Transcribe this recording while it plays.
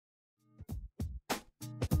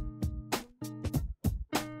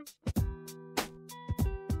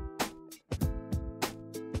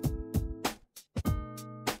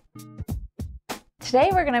Today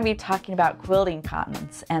we're going to be talking about quilting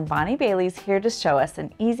cottons, and Bonnie Bailey's here to show us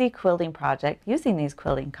an easy quilting project using these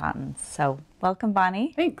quilting cottons. So welcome,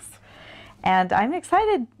 Bonnie. Thanks. And I'm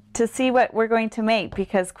excited to see what we're going to make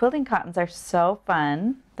because quilting cottons are so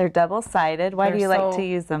fun. They're double-sided. Why do you like to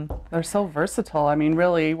use them? They're so versatile. I mean,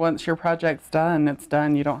 really, once your project's done, it's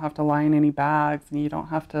done. You don't have to line any bags and you don't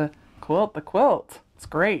have to quilt the quilt. It's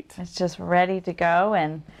great. It's just ready to go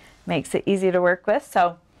and makes it easy to work with.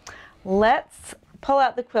 So let's pull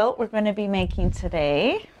out the quilt we're going to be making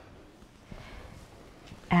today.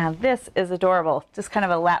 And this is adorable. Just kind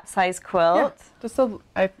of a lap-size quilt.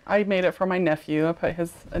 Yeah, I made it for my nephew. I put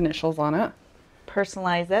his initials on it.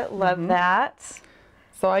 Personalize it. Love that.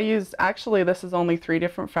 So I used, actually this is only 3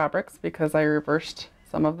 different fabrics because I reversed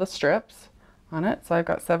some of the strips on it. So I've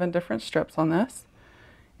got 7 different strips on this.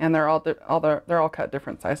 And they're all cut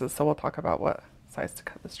different sizes. So we'll talk about what size to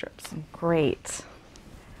cut the strips. Great.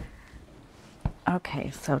 Okay,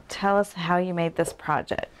 so tell us how you made this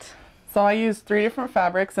project. So I used 3 different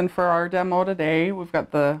fabrics, and for our demo today, we've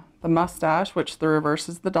got the mustache, which the reverse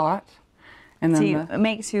is the dot. And then it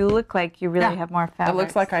makes you look like you really have more fabrics. It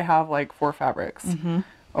looks like I have like 4 fabrics.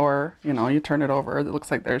 Or, you know, you turn it over, it looks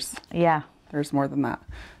like there's more than that.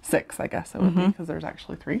 6, I guess it would be, because there's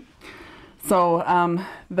actually 3. So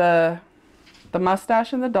the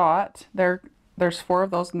mustache and the dot, there's 4 of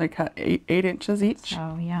those, and they cut 8 inches each.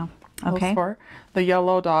 Oh, yeah. Okay. Those 4. The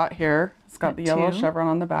yellow dot here, it's got the yellow chevron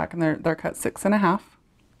on the back, and they're cut 6.5.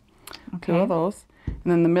 Okay. 2 of those.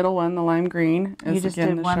 And then the middle one, the lime green, is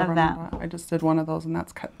again the chevron on the back. I just did one of those, and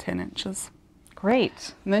that's cut 10 inches.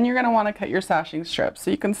 Great. And then you're going to want to cut your sashing strip. So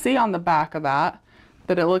you can see on the back of that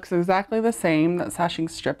it looks exactly the same. That sashing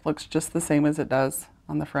strip looks just the same as it does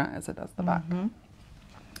on the front as it does the back.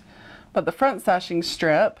 But the front sashing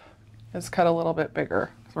strip is cut a little bit bigger.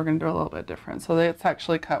 So we're going to do a little bit different. So it's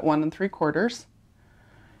actually cut 1 3/4.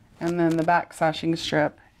 And then the back sashing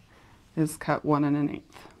strip is cut 1 1/8.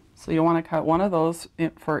 So you want to cut one of those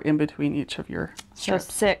in between each of your strips.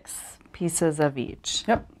 So 6 pieces of each.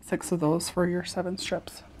 Yep, 6 of those for your 7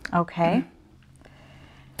 strips. Okay.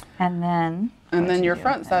 And then your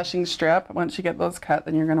front sashing strip, once you get those cut,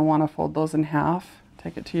 then you're going to want to fold those in half,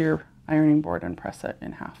 take it to your ironing board and press it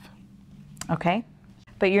in half. Okay.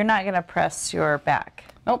 But you're not going to press your back.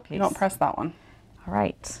 Nope, piece. You don't press that one. All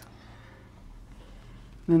right.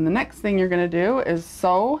 And then the next thing you're going to do is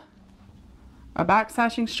sew a back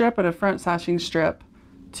sashing strip and a front sashing strip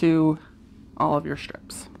to all of your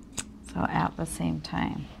strips. So at the same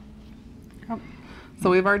time. Yep.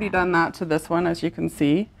 So we've already done that to this one, as you can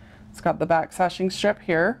see. It's got the back sashing strip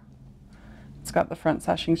here. It's got the front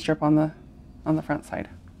sashing strip on the front side.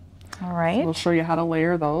 All right. So we'll show you how to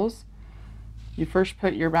layer those. You first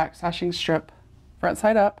put your back sashing strip front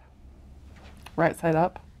side up, right side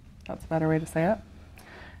up. That's a better way to say it.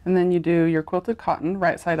 And then you do your quilted cotton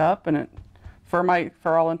right side up, and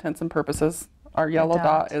for all intents and purposes, our yellow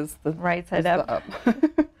dot is the right side up.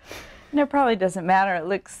 And it probably doesn't matter. It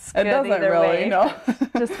looks good either way. It doesn't really, no.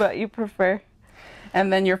 Just what you prefer.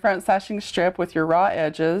 And then your front sashing strip with your raw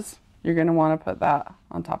edges, you're going to want to put that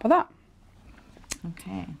on top of that.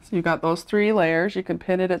 Okay. So you got those 3 layers. You can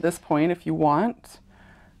pin it at this point if you want.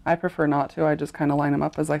 I prefer not to. I just kind of line them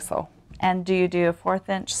up as I sew. And do you do a 1/4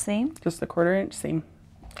 inch seam? Just a 1/4 inch seam.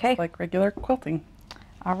 Okay. Just like regular quilting.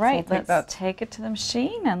 All right, so let's take it to the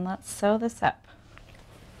machine and let's sew this up.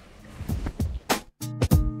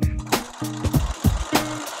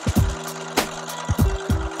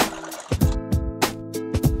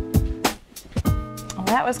 Well,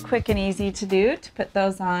 that was quick and easy to do, to put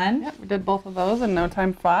those on. Yep, we did both of those in no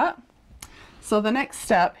time flat. So the next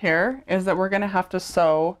step here is that we're going to have to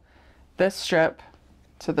sew this strip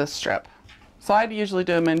to this strip. So I'd usually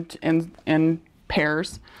do them in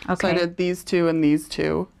pairs. Okay. So I did these 2 and these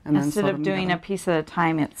 2. And instead then of doing together. a piece at a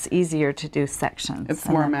time, it's easier to do sections. It's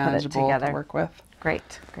more manageable to work with.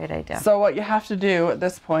 Great, great idea. So what you have to do at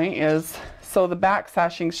this point is sew the back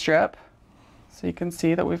sashing strip. So you can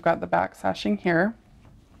see that we've got the back sashing here.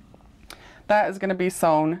 That is going to be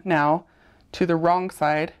sewn now to the wrong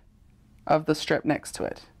side of the strip next to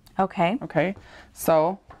it. Okay. Okay,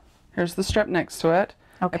 so here's the strip next to it.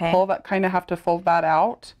 Okay. I pull that, kind of have to fold that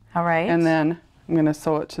out. All right. And then I'm going to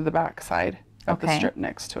sew it to the back side of the strip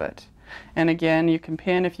next to it. And again, you can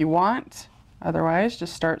pin if you want. Otherwise,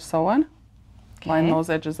 just start sewing. Okay. Line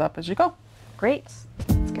those edges up as you go. Great.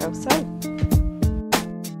 Let's go sew.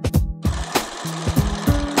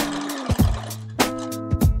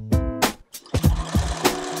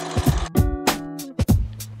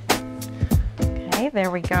 Okay,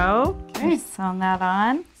 there we go. Okay. Sewn that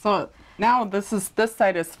on. So now this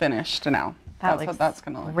side is finished now. That's what that's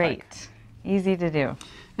going to look like. Great. Easy to do.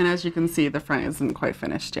 And as you can see, the front isn't quite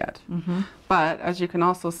finished yet. But as you can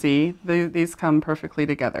also see, these come perfectly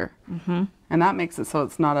together. And that makes it so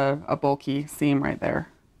it's not a bulky seam right there.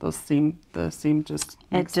 The seam just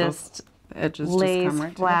makes the edges lays just come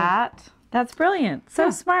right flat. together. That's brilliant. So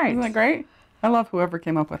smart. Isn't that great? I love whoever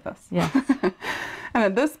came up with this. Yeah. And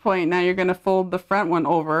at this point, now you're going to fold the front one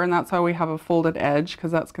over, and that's why we have a folded edge,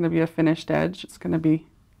 because that's going to be a finished edge. It's going to be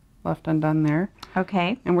left undone there.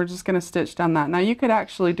 Okay. And we're just going to stitch down that. Now you could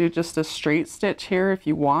actually do just a straight stitch here if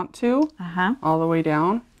you want to, all the way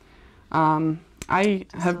down. I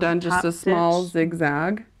have done just a small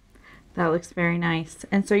zigzag. That looks very nice.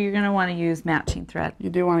 And so you're going to want to use matching thread. You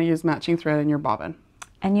do want to use matching thread in your bobbin.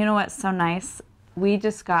 And you know what's so nice? We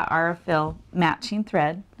just got our fill matching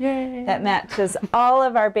thread. Yay! That matches all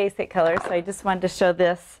of our basic colors. So I just wanted to show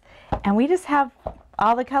this. And we just have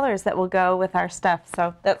all the colors that will go with our stuff.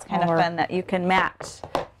 So that's kind of fun that you can match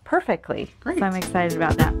perfectly. Great. So I'm excited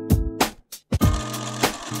about that.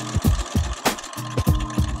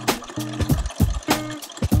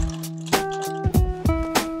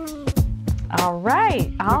 All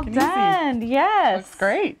right, all done. Yes. Looks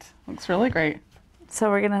great. Looks really great. So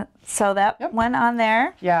we're gonna sew that one on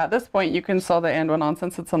there. Yeah, at this point you can sew the end one on.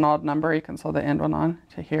 Since it's an odd number, you can sew the end one on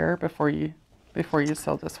to here before you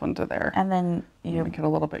sew this one to there. And then you make it a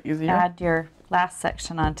little bit easier. Add your last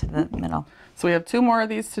section onto the middle. So we have 2 more of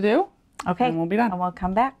these to do. Okay. And we'll be done. And we'll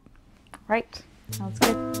come back. Right. Sounds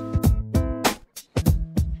good.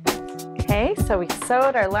 Okay, so we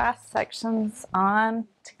sewed our last sections on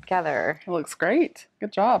together. It looks great.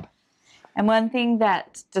 Good job. And one thing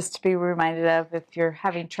that, just to be reminded of, if you're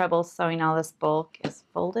having trouble sewing all this bulk, is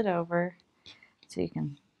fold it over so you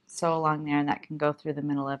can sew along there, and that can go through the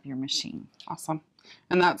middle of your machine. Awesome.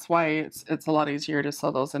 And that's why it's a lot easier to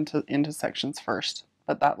sew those into sections first.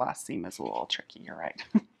 But that last seam is a little tricky, you're right.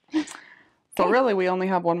 So really we only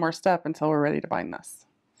have one more step until we're ready to bind this.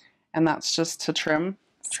 And that's just to trim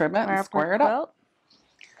it and square it up.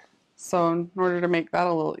 So in order to make that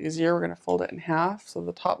a little easier, we're going to fold it in half so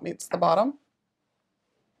the top meets the bottom.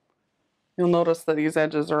 You'll notice that these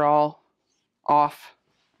edges are all off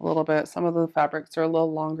a little bit. Some of the fabrics are a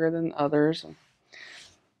little longer than others.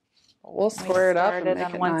 We'll square it up and make it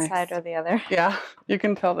nice. On one side or the other. Yeah, you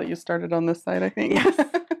can tell that you started on this side, I think. Yes.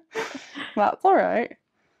 That's all right.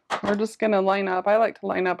 We're just going to line up. I like to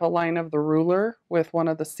line up a line of the ruler with one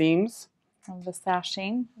of the seams. Of the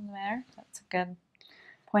sashing in there. That's a good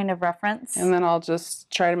point of reference. And then I'll just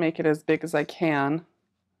try to make it as big as I can.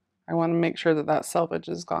 I want to make sure that that selvage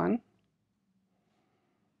is gone.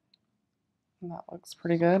 And that looks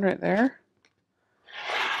pretty good right there.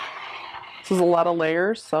 This is a lot of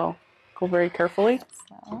layers, so go very carefully.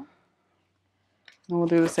 So, and we'll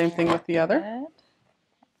do the same thing with the other.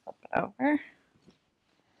 Flip it over. Make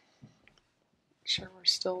sure we're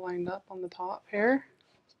still lined up on the top here.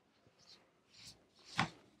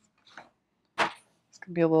 This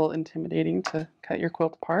can be a little intimidating to cut your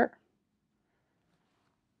quilt apart.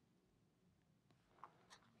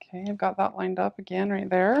 Okay, I've got that lined up again right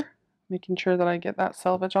there, making sure that I get that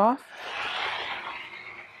selvage off.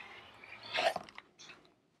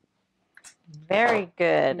 Very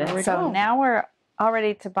good. So now we're all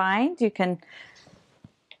ready to bind. You can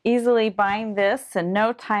easily bind this in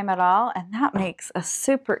no time at all, and that makes a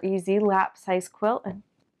super easy lap size quilt and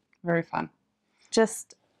very fun.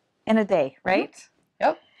 Just in a day, right?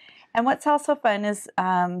 Yep. And what's also fun is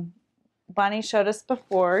Bonnie showed us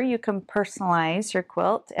before, you can personalize your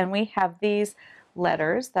quilt, and we have these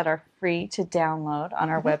letters that are free to download on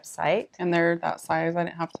our website. And they're that size. I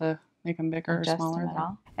didn't have to make them bigger or smaller. At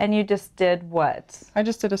all. And you just did what? I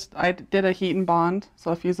did a heat and bond, so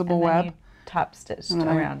a fusible web. You top stitched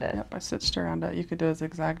around it. Yep, I stitched around it. You could do a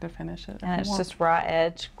zigzag to finish it. And it's just raw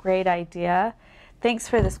edge. Great idea. Thanks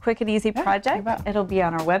for this quick and easy project. It'll be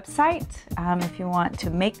on our website if you want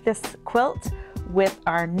to make this quilt with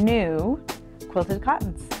our new quilted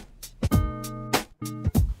cottons.